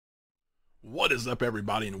What is up,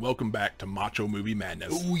 everybody, and welcome back to Macho Movie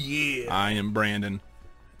Madness. Oh yeah. I am Brandon.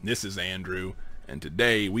 This is Andrew, and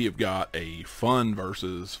today we have got a fun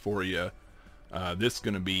versus for you. This is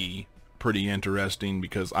going to be pretty interesting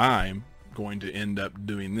because I'm going to end up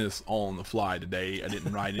doing this all on the fly today. I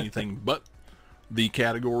didn't write anything but the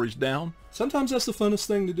categories down. Sometimes that's the funnest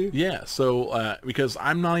thing to do. Yeah, so because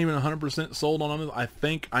I'm not even 100% sold on them, I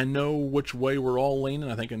think I know which way we're all leaning.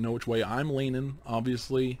 I think I know which way I'm leaning,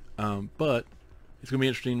 obviously. But it's going to be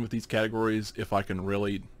interesting with these categories if I can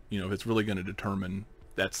really, if it's really going to determine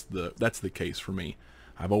that's the case for me.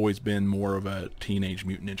 I've always been more of a Teenage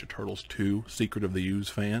Mutant Ninja Turtles 2 Secret of the Ooze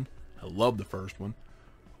fan. I love the first one,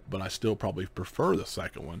 but I still probably prefer the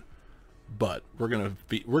second one. But we're going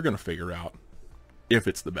to figure out if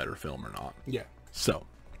it's the better film or not. Yeah. So,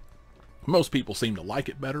 most people seem to like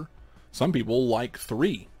it better. Some people like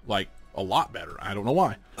 3, like a lot better. I don't know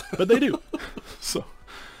why, but they do. So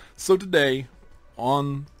today,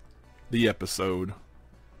 on the episode,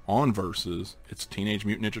 on Versus, it's Teenage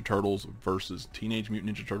Mutant Ninja Turtles versus Teenage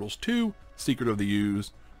Mutant Ninja Turtles 2, Secret of the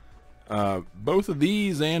Ooze. Both of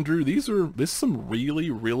these, Andrew, this is some really,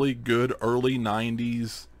 really good early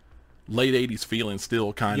 90s, late 80s feeling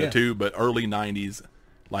still kind of too, but early 90s,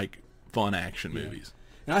 like, fun action movies.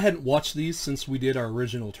 And I hadn't watched these since we did our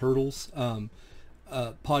original Turtles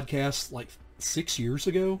podcast like 6 years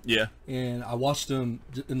ago. Yeah. And I watched them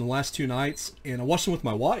in the last 2 nights, and I watched them with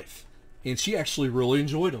my wife, and she actually really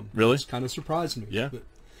enjoyed them. Really? It kind of surprised me. Yeah. But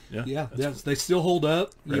yeah. they still hold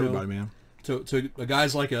up. Everybody, man. To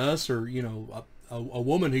guys like us, or a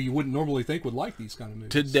woman who you wouldn't normally think would like these kind of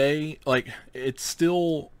movies. Today, like, it's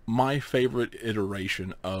still my favorite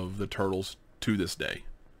iteration of the Turtles to this day.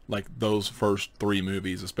 Like, those first 3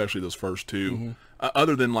 movies, especially those first 2,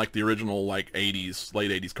 other than like the original like late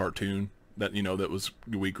 80s cartoon that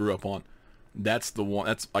we grew up on. That's the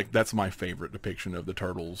one. That's my favorite depiction of the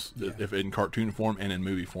Turtles, if in cartoon form and in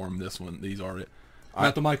movie form. These are it.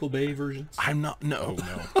 Not the Michael Bay versions. I'm not. No.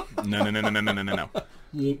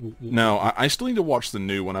 No, I still need to watch the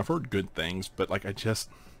new one. I've heard good things, but like I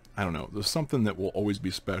don't know. There's something that will always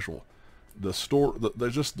be special. There's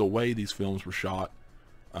just the way these films were shot.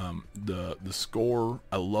 The score.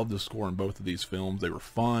 I love the score in both of these films. They were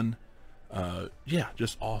fun.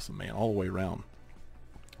 Just awesome, man, all the way around.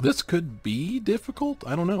 This could be difficult.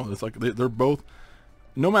 I don't know. It's like they're both.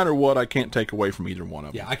 No matter what, I can't take away from either one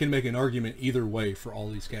of them. Yeah, I can make an argument either way for all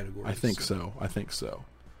these categories. I think so.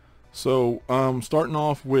 So, starting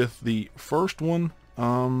off with the first one,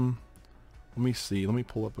 let me see. Let me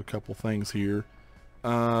pull up a couple things here.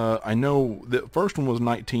 I know the first one was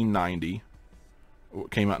 1990.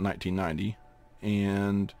 It came out in 1990.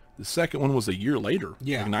 And the second one was a year later,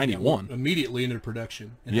 like 91. Immediately into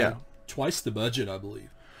production. And had twice the budget, I believe.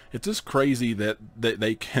 It's just crazy that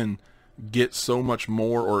they can get so much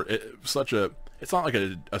more, it's not like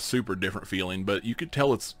a super different feeling, but you could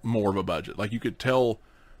tell it's more of a budget. Like, you could tell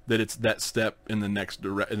that it's that step in the next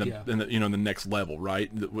in the next level,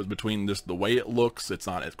 right? Between just the way it looks, it's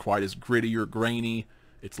not as quite as gritty or grainy.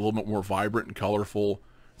 It's a little bit more vibrant and colorful.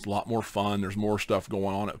 It's a lot more fun. There's more stuff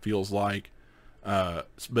going on, it feels like. But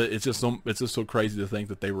it's just so crazy to think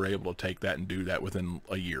that they were able to take that and do that within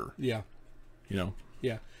a year. Yeah. Yeah.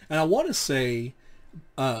 And I want to say,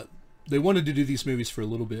 they wanted to do these movies for a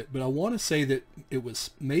little bit, but I want to say that it was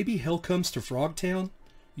maybe Hell Comes to Frogtown,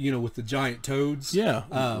 with the giant toads. Yeah.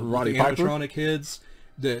 Roddy Piper. Animatronic heads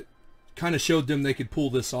that kind of showed them they could pull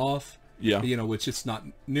this off. Yeah. Which it's not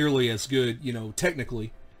nearly as good,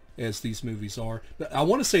 technically as these movies are. But I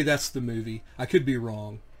want to say that's the movie. I could be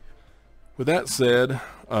wrong. With that said,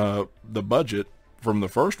 the budget from the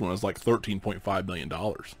first one is like $13.5 million.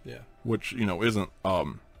 Yeah. Which, isn't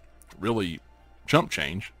really chump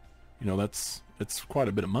change. It's quite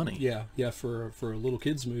a bit of money. Yeah, for a little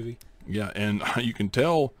kids movie. Yeah, and you can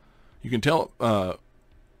tell that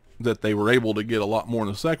they were able to get a lot more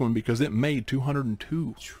in the second one because it made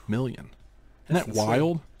 $202 million. Isn't that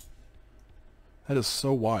wild? That is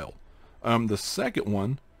so wild. The second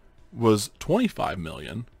one was $25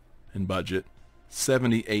 million in budget,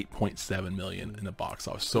 $78.7 million in the box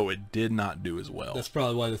office. So it did not do as well. That's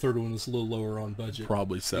probably why the third one was a little lower on budget.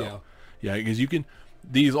 Probably so. Yeah, because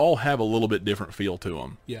these all have a little bit different feel to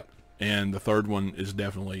them. Yeah. And the third one is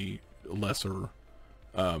definitely lesser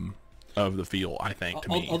of the feel, I think, to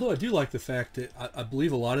me. Although I do like the fact that I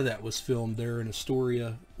believe a lot of that was filmed there in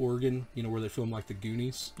Astoria, Oregon, where they filmed like the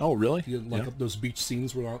Goonies. Oh, really? Those beach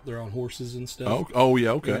scenes where they're on horses and stuff. Oh yeah,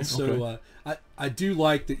 okay. And so I do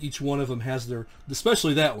like that each one of them has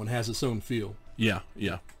especially that one has its own feel. Yeah,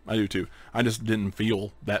 I do too. I just didn't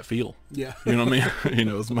feel that feel. Yeah. You know what I mean?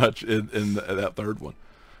 As much in that third one.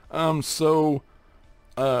 So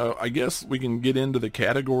I guess we can get into the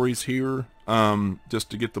categories here, just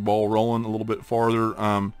to get the ball rolling a little bit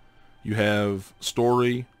farther. You have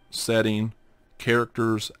story, setting,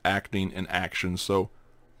 characters, acting, and action. So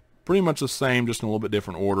pretty much the same, just in a little bit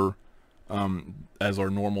different order, as our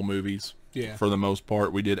normal movies. Yeah. For the most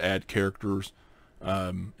part, we did add characters,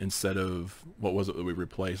 instead of, what was it that we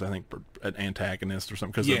replaced? I think an antagonist or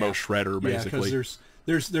something, because they're both Shredder, basically. Yeah,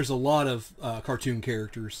 because there's a lot of cartoon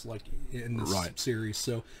characters like in this Right. series,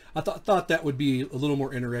 so I thought that would be a little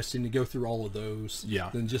more interesting to go through all of those,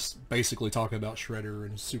 than just basically talk about Shredder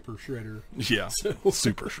and Super Shredder. Yeah,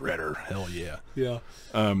 Super Shredder, hell yeah. Yeah.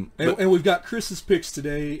 And we've got Chris's picks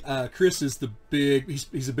today. Chris is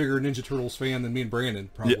he's a bigger Ninja Turtles fan than me and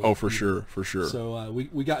Brandon, probably. Yeah, oh, for sure. So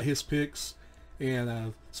we got his picks,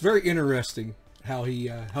 and it's very interesting how he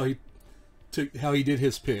did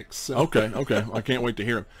his picks. So. Okay. I can't wait to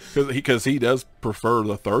hear him, because he does prefer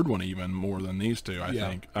the third one even more than these two, I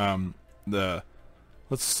think.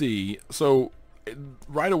 Let's see. So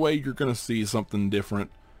right away you're going to see something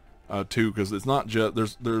different too, because it's not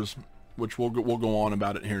just there's which we'll go on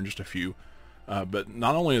about it here in just a few. But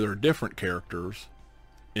not only are there different characters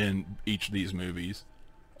in each of these movies,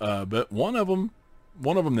 but one of them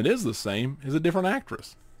that is the same is a different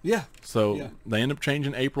actress. Yeah. So they end up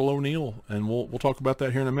changing April O'Neil, and we'll talk about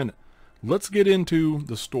that here in a minute. Let's get into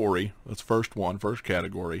the story. That's first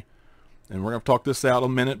category. And we're going to talk this out a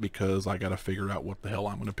minute because I got to figure out what the hell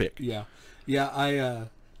I'm going to pick. Yeah. Yeah,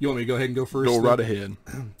 you want me to go ahead and go first? Go right ahead.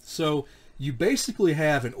 So you basically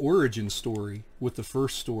have an origin story with the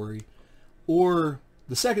first story, or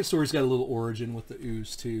the second story's got a little origin with the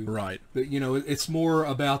Ooze too. Right. But, it's more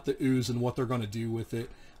about the Ooze and what they're going to do with it.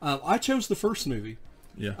 I chose the first movie.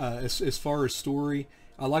 Yeah. As far as story,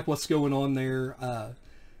 I like what's going on there.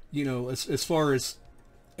 As far as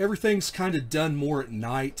everything's kind of done more at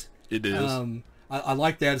night. It is. I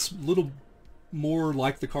like that. It's a little more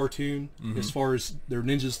like the cartoon as far as they're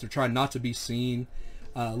ninjas. They're trying not to be seen.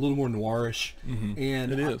 A little more noirish.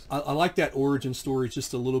 And it is. I like that origin story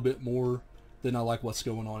just a little bit more than I like what's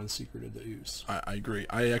going on in Secret of the Ooze. I agree.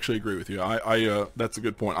 I actually agree with you. I that's a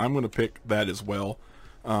good point. I'm going to pick that as well.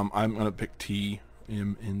 I'm going to pick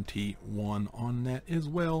TMNT 1 on that as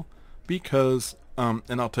well, because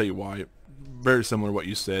and I'll tell you why. Very similar to what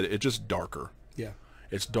you said. It's just darker. Yeah.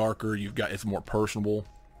 It's darker. It's more personable.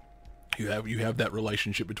 You have that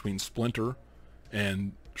relationship between Splinter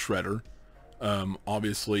and Shredder.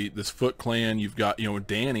 Obviously this Foot Clan, you've got,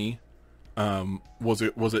 Danny was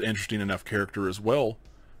an interesting enough character as well,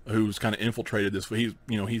 who's kind of infiltrated this. He's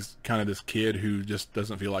kind of this kid who just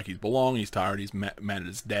doesn't feel like he's belong. He's tired. He's mad at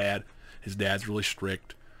his dad. His dad's really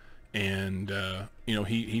strict, and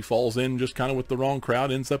he falls in just kind of with the wrong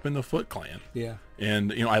crowd, ends up in the Foot Clan. Yeah.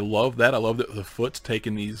 And I love that. I love that the Foot's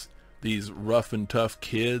taking these rough and tough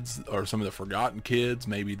kids, or some of the forgotten kids.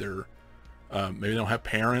 Maybe they don't have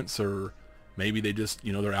parents, or maybe they just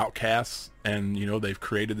they're outcasts, and they've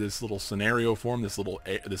created this little scenario for them,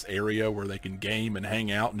 this area where they can game and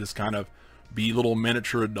hang out and just kind of be little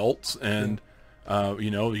miniature adults. And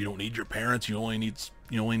you don't need your parents. You only need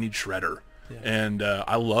Shredder. Yeah. And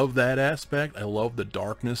I love that aspect. I love the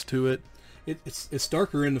darkness to it. It's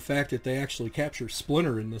darker in the fact that they actually capture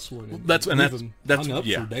Splinter in this one. And that's hung up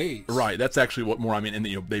for days. Right. That's actually what more I mean. And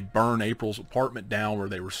they burn April's apartment down where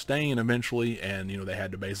they were staying eventually, and they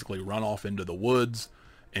had to basically run off into the woods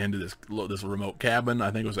and to this remote cabin. I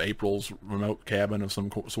think it was April's remote cabin of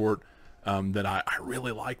some sort. That I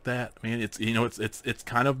really like that, man. It's it's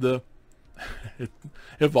kind of the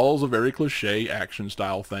it follows a very cliche action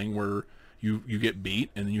style thing where you get beat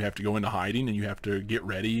and then you have to go into hiding and you have to get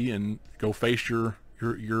ready and go face your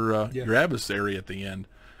adversary at the end.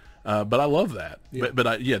 But I love that. Yeah.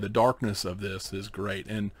 But the darkness of this is great,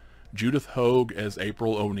 and Judith Hoag as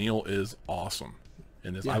April O'Neil is awesome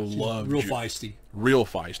in this. Yeah, I love real feisty. Real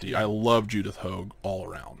feisty. I love Judith Hoag all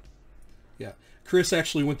around. Yeah. Chris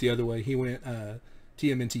actually went the other way. He went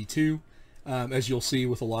TMNT 2. As you'll see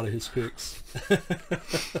with a lot of his picks.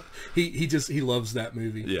 he loves that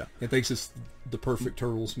movie. Yeah. And thinks it's the perfect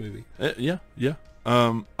Turtles movie. Yeah.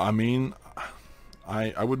 I mean,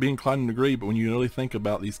 I would be inclined to agree, but when you really think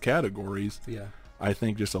about these categories, I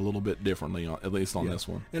think just a little bit differently, at least on this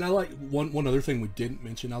one. And I like one other thing we didn't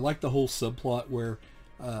mention. I like the whole subplot where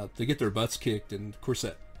they get their butts kicked, and of course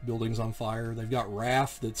that building's on fire. They've got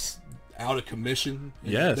Raph that's out of commission.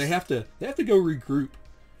 Yes. They have to go regroup.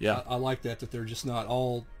 Yeah, I like that they're just not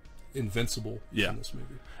all invincible in this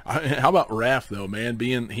movie. How about Raph though, man?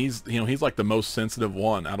 He's like the most sensitive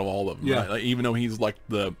one out of all of them. Yeah. Right? Like, even though he's like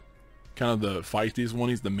the kind of the feistiest one.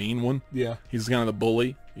 He's the mean one. Yeah. He's kind of the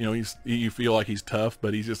bully. You know, you feel like he's tough,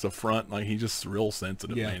 but he's just a front. Like, he's just real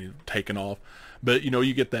sensitive, Yeah. man. He's taking off. But, you know,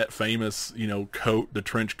 you get that famous, you know, coat, the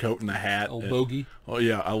trench coat and the hat. Old bogey. Oh,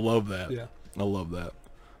 yeah. I love that. Yeah. I love that.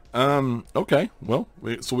 Okay. Well,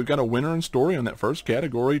 so we've got a winner in story on that first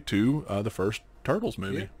category to the first Turtles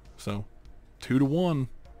movie. Yeah. So 2-1.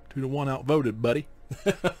 2-1 outvoted, buddy.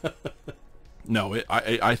 No,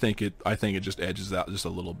 I think it just edges out just a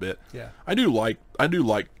little bit. Yeah. I do like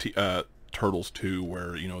Turtles 2,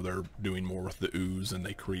 where, you know, they're doing more with the Ooze and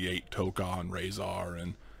they create Toka and Razor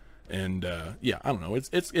and yeah, I don't know.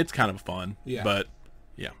 It's kind of fun. Yeah. But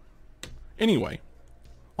yeah. Anyway,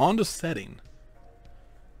 on to setting.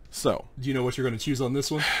 So, Do you know what you're going to choose on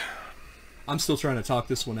this one? I'm still trying to talk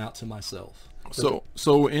this one out to myself.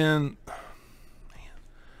 So in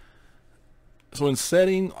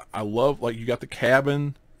setting, I love, like, you got the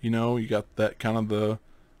cabin, you know, you got that kind of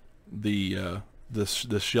the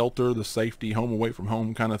shelter, the safety, home away from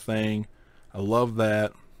home kind of thing. I love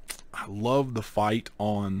that. I love the fight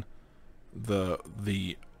on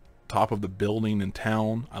the top of the building in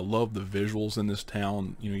town. I love the visuals in this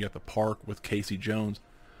town. You know, you got the park with Casey Jones.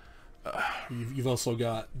 You've also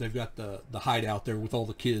they've got the hideout there with all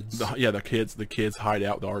the kids. The kids hide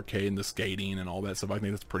out, the arcade and the skating and all that stuff. I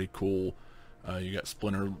think that's pretty cool. You got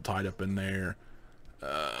Splinter tied up in there.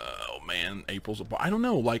 Oh man, April's. I don't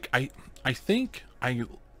know. Like, I think I don't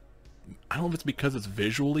know if it's because it's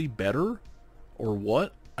visually better or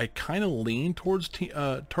what. I kind of lean towards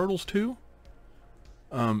Turtles 2.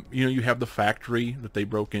 You know, you have the factory that they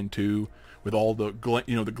broke into with all the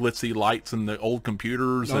the glitzy lights and the old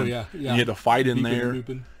computers. Oh, and yeah. you had to fight in Beeping there and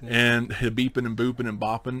booping. Yeah. and beeping and booping and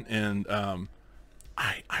bopping. And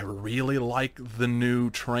I really like the new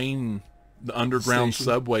train, the underground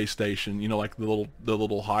Station. subway station. You know, like the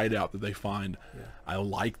little hideout that they find. Yeah. I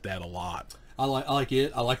like that a lot. I like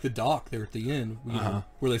it. I like the dock there at the end, you know,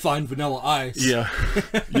 where they find Vanilla Ice. Yeah.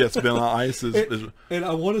 Yes, Vanilla Ice is And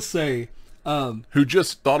I want to say, who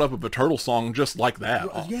just thought up of a turtle song just like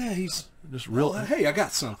that. yeah, he's Just real. hey, I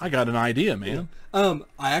got something. I got an idea, man. I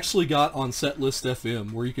actually got on Setlist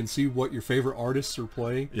FM where you can see what your favorite artists are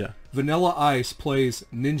playing. Yeah. Vanilla Ice plays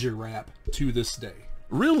Ninja Rap to this day.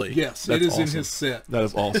 Really? Yes, That's it is awesome. in his set. That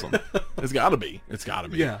is awesome. It's got to be. It's got to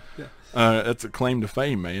be. Yeah. That's a claim to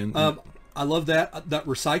fame, man. I love that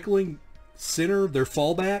recycling center, their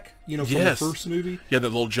fallback, you know, from Yes. the first movie. Yeah, that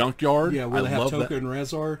little junkyard. Yeah, where I they have love Toka that. and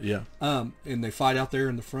Razor. Yeah. And they fight out there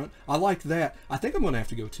in the front. I like that. I think I'm going to have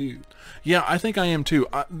to go too. Yeah, I think I am too.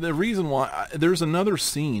 The reason why there's another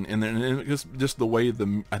scene in there, and it's just the way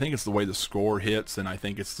I think it's the way the score hits, and I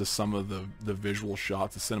think it's just some of the visual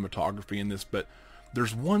shots, the cinematography in this. But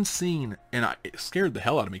there's one scene, and it scared the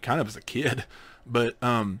hell out of me, kind of as a kid. But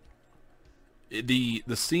the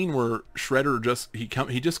scene where Shredder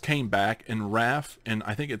he just came back, and Raph, and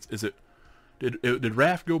I think did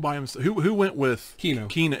Raph go by himself? Who went with Keno?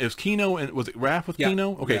 Keno. It was Keno, and was it Raph with Yeah.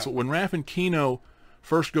 Keno? Okay, Yeah. so when Raph and Keno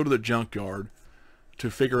first go to the junkyard to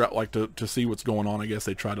figure out, like, to see what's going on, I guess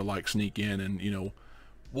they try to, like, sneak in, and, you know,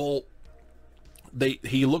 well,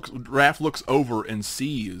 Raph looks over and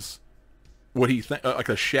sees what he like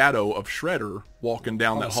a shadow of Shredder walking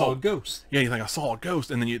down that I saw hall. a ghost. Yeah, he's like, I saw a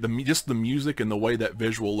ghost, and then just the music and the way that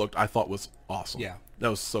visual looked, I thought was awesome. Yeah. That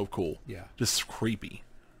was so cool. Yeah. Just creepy.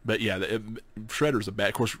 But yeah, Shredder's a bad.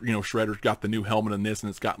 Of course, you know, Shredder's got the new helmet in this, and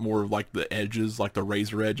it's got more of, like, the edges, like the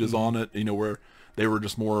razor edges on it. You know, where they were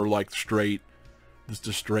just more like just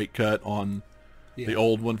a straight cut on the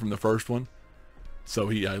old one from the first one. So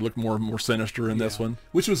he looked more sinister in this one.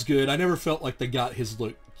 Which was good. I never felt like they got his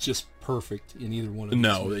look just perfect in either one of these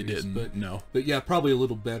No, they movies, didn't. No. But yeah, probably a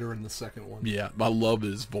little better in the second one. Yeah, I love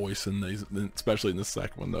his voice in these, especially in the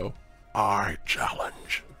second one, though. I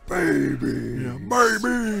challenge, baby, yeah,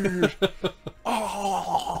 baby.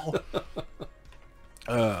 Oh.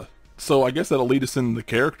 So I guess that'll lead us into the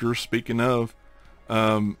characters. Speaking of,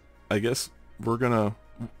 I guess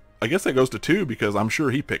that goes to 2, because I'm sure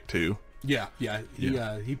he picked 2. Yeah.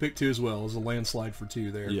 He picked 2 as well. It was a landslide for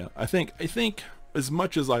 2 there. Yeah, I think as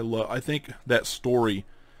much as I think that story,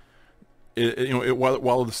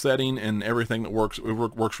 while the setting and everything that works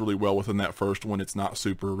really well within that first one. It's not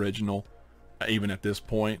super original, even at this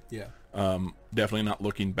point. Yeah. Definitely not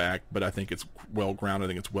looking back, but I think it's well grounded. I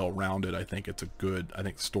think it's well rounded. I think it's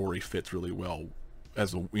the story fits really well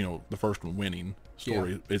as the first one winning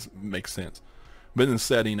story. Yeah. It makes sense. But in the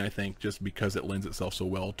setting, I think just because it lends itself so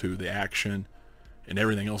well to the action and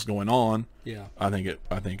everything else going on, Yeah. I think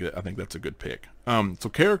that's a good pick. So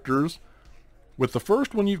characters, with the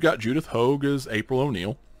first one, you've got Judith Hogue as April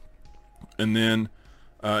O'Neil, and then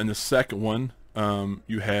in the second one,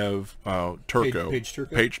 You have Turco, Paige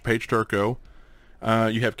Turco. Paige Turco.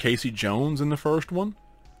 You have Casey Jones in the first one,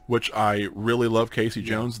 which I really love. Casey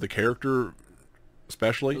Jones, the character,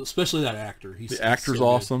 especially that actor. The actor's so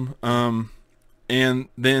awesome. And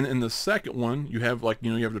then in the second one, you have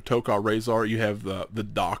you have the Tokar Razor. You have the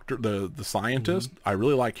doctor, the scientist. I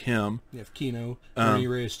really like him. You have Kino, Ernie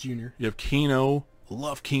Reyes Jr. You have Kino.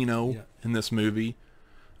 Love Kino in this movie.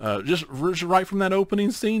 Just right from that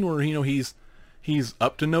opening scene where he's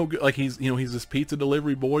up to no good. Like he's this pizza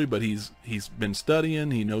delivery boy, but he's been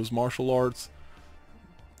studying. He knows martial arts.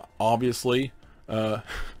 Obviously, I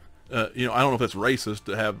don't know if that's racist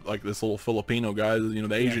to have like this little Filipino guy,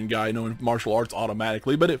 the Asian guy knowing martial arts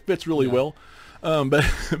automatically, but it fits really well. But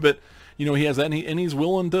he has that, and he's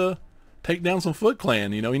willing to take down some Foot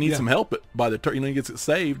Clan. He needs some help by the he gets it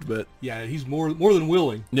saved, but he's more than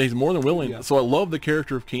willing. Yeah, he's more than willing. So I love the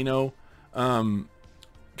character of Kino.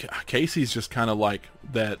 Casey's just kind of like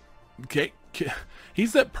that.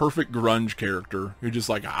 He's that perfect grunge character who just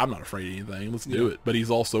like, I'm not afraid of anything. Let's do it. But he's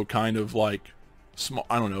also kind of like small.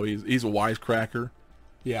 I don't know. He's a wisecracker.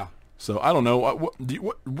 Yeah. So I don't know. What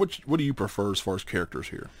do you prefer as far as characters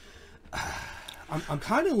here? I'm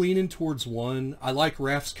kind of leaning towards one. I like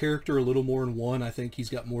Raph's character a little more in one. I think he's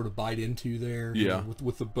got more to bite into there. Yeah.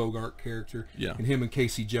 With the Bogart character. Yeah. And him and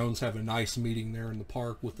Casey Jones have a nice meeting there in the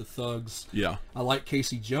park with the thugs. Yeah. I like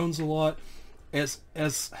Casey Jones a lot.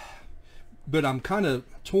 But I'm kind of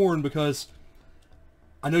torn because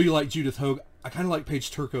I know you like Judith Hogue. I kind of like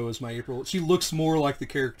Paige Turco as my April. She looks more like the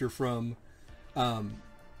character from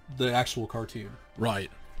the actual cartoon.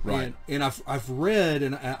 Right. And I've read,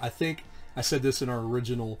 and I think I said this in our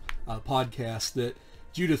original podcast, that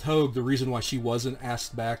Judith Hogue, the reason why she wasn't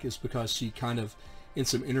asked back is because she kind of, in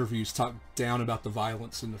some interviews, talked down about the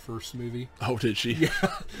violence in the first movie. Oh, did she?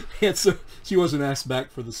 Yeah. And so she wasn't asked back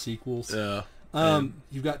for the sequels. Yeah.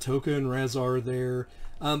 You've got Toka and Razar there.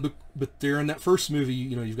 But there in that first movie,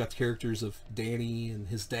 you've got the characters of Danny and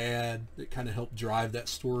his dad that kind of help drive that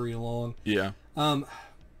story along. Yeah.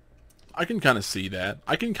 I can kind of see that.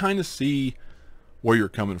 I can kind of see where you're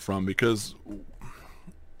coming from, because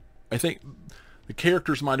I think the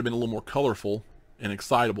characters might have been a little more colorful and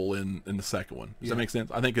excitable in the second one. Does that make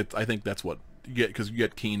sense? I think that's what you get, because you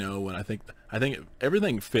get Kino, and I think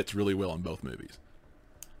everything fits really well in both movies.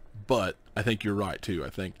 But I think you're right too.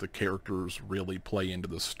 I think the characters really play into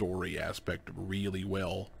the story aspect really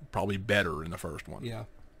well, probably better in the first one. Yeah.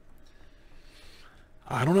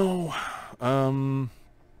 I don't know.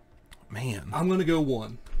 Man, I'm gonna go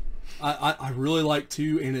one. I really like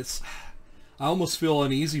two, and I almost feel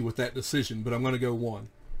uneasy with that decision, but I'm gonna go one.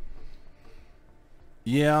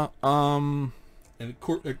 Yeah. And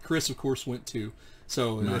Chris, of course, went two.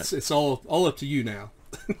 So it's all up to you now.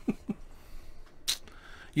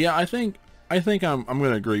 Yeah, I think I'm going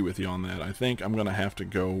to agree with you on that. I think I'm going to have to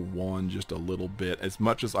go one just a little bit. As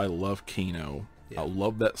much as I love Kino, I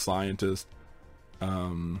love that scientist.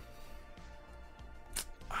 There's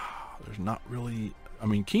not really. I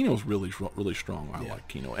mean, Kino's really strong. I like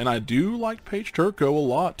Kino, and I do like Paige Turco a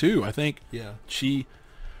lot too. I think she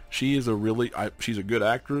is she's a good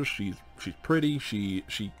actress. She's pretty.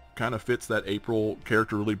 She kind of fits that April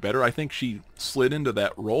character really better. I think she slid into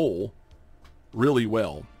that role really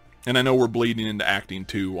well. And I know we're bleeding into acting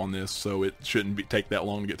too on this, so it shouldn't take that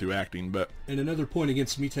long to get through acting. But another point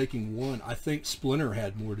against me taking one, I think Splinter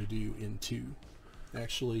had more to do in two.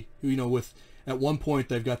 Actually, with at one point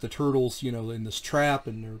they've got the turtles, in this trap,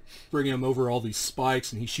 and they're bringing them over all these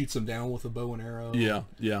spikes, and he shoots them down with a bow and arrow.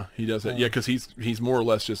 Yeah, he does that. Because he's more or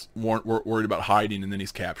less just worried about hiding, and then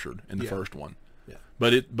he's captured in the first one. Yeah,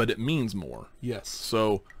 but it means more. Yes.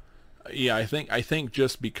 So. Yeah, I think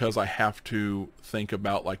just because I have to think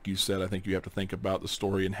about, like you said, I think you have to think about the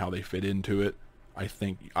story and how they fit into it. I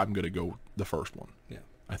think I'm going to go the first one. Yeah.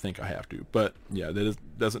 I think I have to. But, yeah, that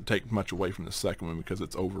doesn't take much away from the second one, because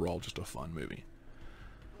it's overall just a fun movie.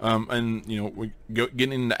 And,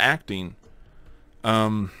 getting into acting,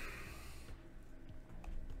 I'm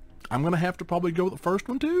going to have to probably go with the first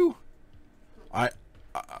one, too.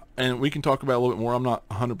 And we can talk about it a little bit more. I'm not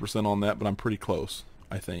 100% on that, but I'm pretty close.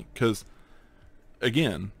 I think, because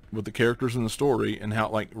again, with the characters in the story and how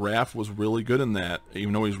Raph was really good in that,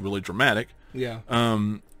 even though he's really dramatic. Yeah.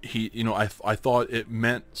 I thought it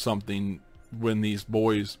meant something when these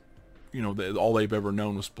boys, all they've ever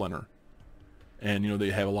known was Splinter, and they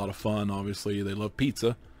have a lot of fun. Obviously, they love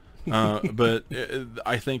pizza, but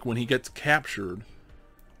I think when he gets captured,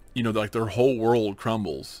 their whole world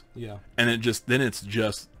crumbles. Yeah. And it's just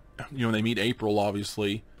they meet April,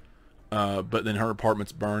 obviously. But then her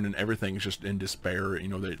apartment's burned and everything's just in despair. You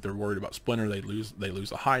know, they're worried about Splinter. They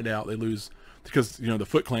lose a hideout. They lose because, you know, the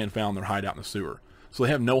Foot Clan found their hideout in the sewer. So they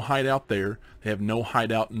have no hideout there. They have no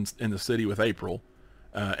hideout in the city with April.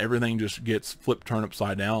 Everything just gets flipped, turned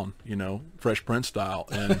upside down, you know, Fresh Prince style.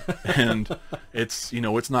 And it's, you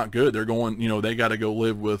know, it's not good. They're going, you know, they got to go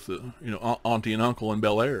live with, you know, auntie and uncle in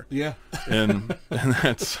Bel Air. Yeah. And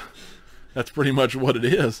that's pretty much what it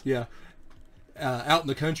is. Yeah. Out in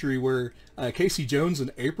the country where Casey Jones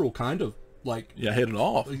and April kind of like hit it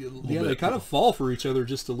off. Yeah, they kind of fall for each other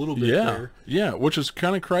just a little bit there. Yeah, which is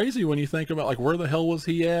kind of crazy when you think about like where the hell was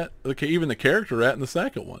he at? Okay, even the character at in the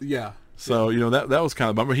second one. Yeah. So you know that was kind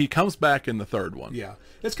of a bummer. He comes back in the third one. Yeah,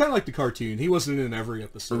 it's kind of like the cartoon. He wasn't in every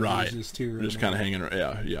episode. Right. He was just here. Just kind of hanging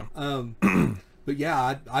around. Yeah. But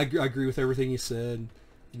yeah, I agree with everything you said.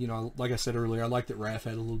 You know, like I said earlier, I like that Raph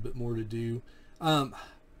had a little bit more to do.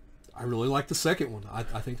 I really like the second one. I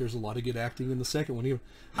think there's a lot of good acting in the second one.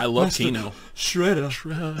 I love Keno. Shredder.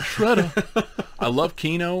 I love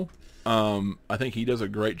Keno. I think he does a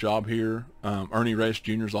great job here. Ernie Reyes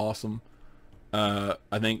Jr. is awesome. I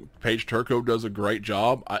think Paige Turco does a great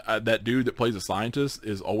job. That dude that plays a scientist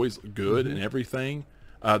is always good in everything.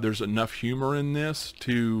 There's enough humor in this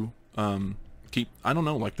to keep. I don't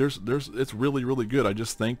know. Like it's really, really good. I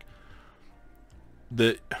just think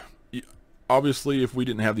that. Obviously, if we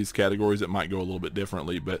didn't have these categories, it might go a little bit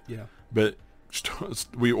differently. But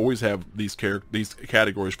we always have these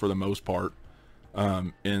categories for the most part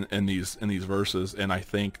in these verses, and I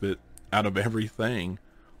think that out of everything,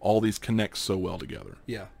 all these connect so well together.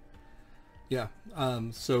 Yeah.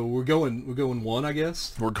 So we're going one, I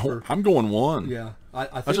guess. I'm going one. Yeah. I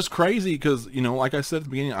think that's just crazy because, you know, like I said at the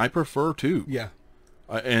beginning, I prefer two. Yeah.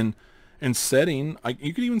 And setting,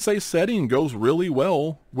 you could even say setting goes really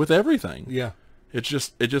well with everything. Yeah.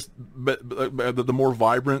 But the more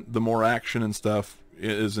vibrant, the more action and stuff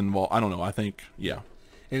is involved. I don't know. I think, yeah.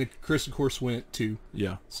 And Chris, of course, went 2.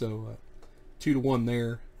 Yeah. So 2-1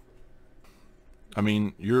 there. I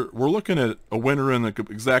mean, we're looking at a winner in the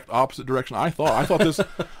exact opposite direction. I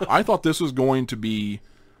thought this was going to be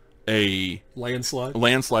a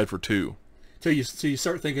landslide for 2. So you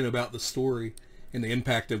start thinking about the story and the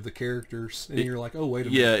impact of the characters, and you're like, oh, wait a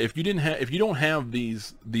minute. Yeah, if you don't have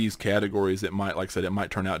these categories, it might, like I said, it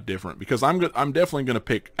might turn out different. Because I'm definitely going to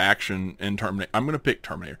pick action and Terminator. I'm going to pick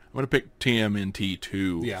Terminator. I'm going to pick TMNT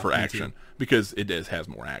 2 for action because it has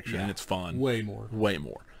more action and it's fun. Way more.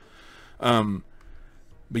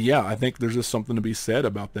 But yeah, I think there's just something to be said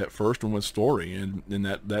about that first one with story, and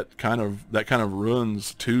that kind of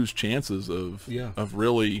ruins 2's chances of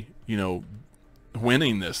really, you know,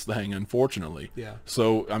 winning this thing, unfortunately. Yeah.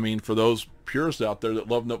 So, I mean, for those purists out there that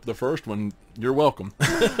loved the first one, you're welcome.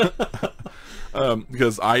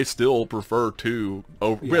 Because I still prefer 2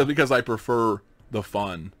 over, because I prefer the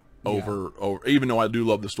fun over, even though I do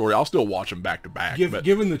love the story, I'll still watch them back to back.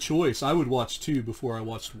 Given the choice, I would watch 2 before I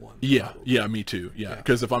watched 1. Yeah, me too. Yeah,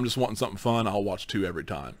 because if I'm just wanting something fun, I'll watch 2 every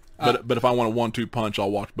time. But if I want a 1-2 punch,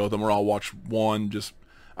 I'll watch both of them, or I'll watch one just.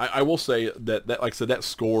 I will say that like I said, that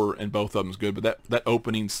score in both of them is good, but that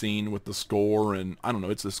opening scene with the score, and I don't know,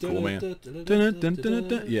 it's just cool, man.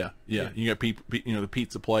 Yeah. You got people, you know, the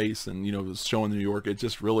pizza place, and you know, the show in New York. It's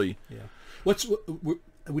just really. Yeah.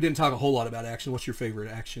 We didn't talk a whole lot about action. What's your favorite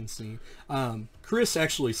action scene? Chris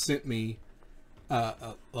actually sent me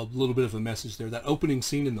a little bit of a message there. That opening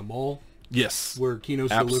scene in the mall. Yes. Where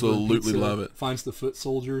Keno's absolutely love it. Finds the foot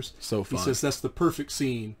soldiers. So fun. He says that's the perfect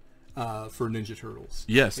scene. For Ninja Turtles.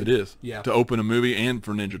 Yes, it is. Yeah. To open a movie and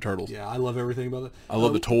for Ninja Turtles. Yeah, I love everything about that. I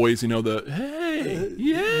love the toys, you know,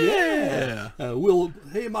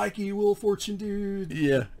 hey Mikey, Will Fortune dude.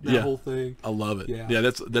 Yeah. That whole thing. I love it. Yeah.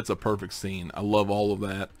 That's a perfect scene. I love all of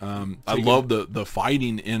that. I love the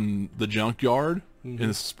fighting in the junkyard in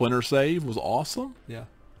the Splinter save was awesome. Yeah.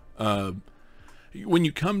 When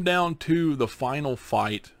you come down to the final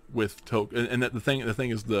fight with and the thing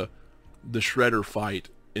is the Shredder fight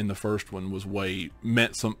in the first one was it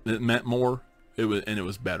meant more. It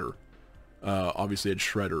was better. Obviously it had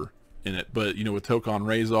Shredder in it, but you know, with Tokon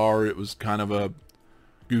Razor, it was kind of a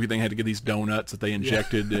goofy thing. Had to get these donuts that they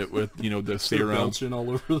injected it with, you know, the serum. They're belching all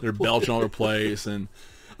over the place, and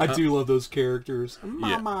I do love those characters.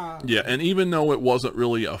 Mama. Yeah, and even though it wasn't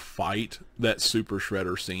really a fight, that Super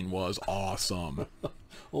Shredder scene was awesome.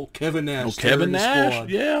 Kevin Nash. Squad.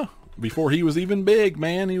 Yeah. Before he was even big,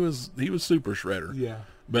 man, he was Super Shredder. Yeah.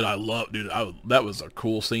 But I love, dude. That was a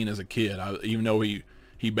cool scene as a kid. Even though he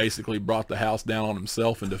basically brought the house down on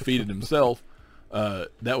himself and defeated himself,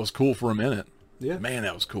 that was cool for a minute. Yeah, man,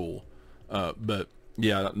 that was cool. But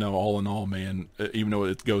yeah, no. All in all, man, even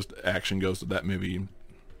though action goes to that movie,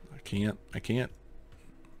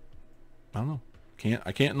 I don't know.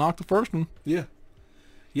 I can't knock the first one. Yeah.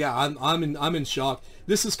 Yeah, I'm in shock.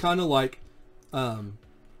 This is kind of like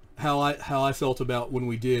how I felt about when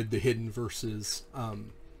we did the Hidden versus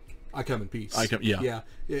I Come in Peace. Yeah.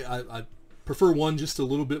 I prefer one just a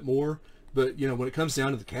little bit more, but you know, when it comes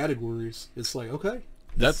down to the categories, it's like, okay,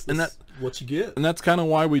 that's what you get. And that's kind of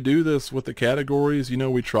why we do this with the categories. You know,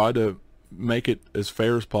 we try to make it as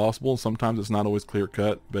fair as possible. Sometimes it's not always clear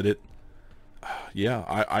cut, but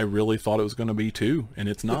I really thought it was going to be 2, and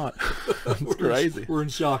it's not. It's crazy. We're in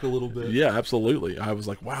shock a little bit. Yeah, absolutely. I was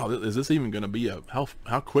like, wow, is this even going to be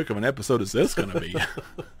how quick of an episode is this going to be?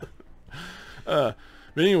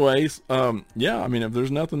 But anyways, yeah, I mean, if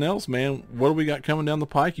there's nothing else, man, what do we got coming down the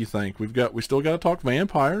pike, you think? We still got to talk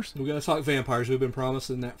vampires. We got to talk vampires. We've been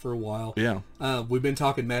promising that for a while. Yeah. We've been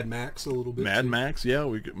talking Mad Max a little bit. Mad Max, yeah.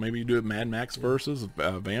 We could maybe do a Mad Max versus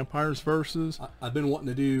vampires versus. I've been wanting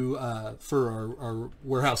to do for our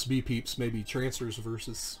Warehouse B peeps, maybe Trancers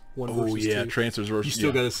versus 1 versus 2. Oh yeah, Trancers versus. You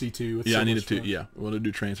still got to see 2. It's yeah, so I needed much 2. Yeah, we'll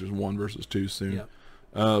do Trancers 1 versus 2 soon. Yeah.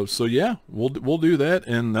 So yeah, we'll do that,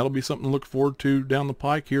 and that'll be something to look forward to down the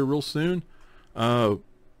pike here real soon. So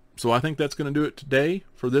I think that's going to do it today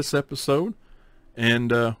for this episode,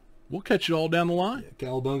 and we'll catch you all down the line.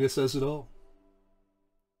 Cowabunga says it all.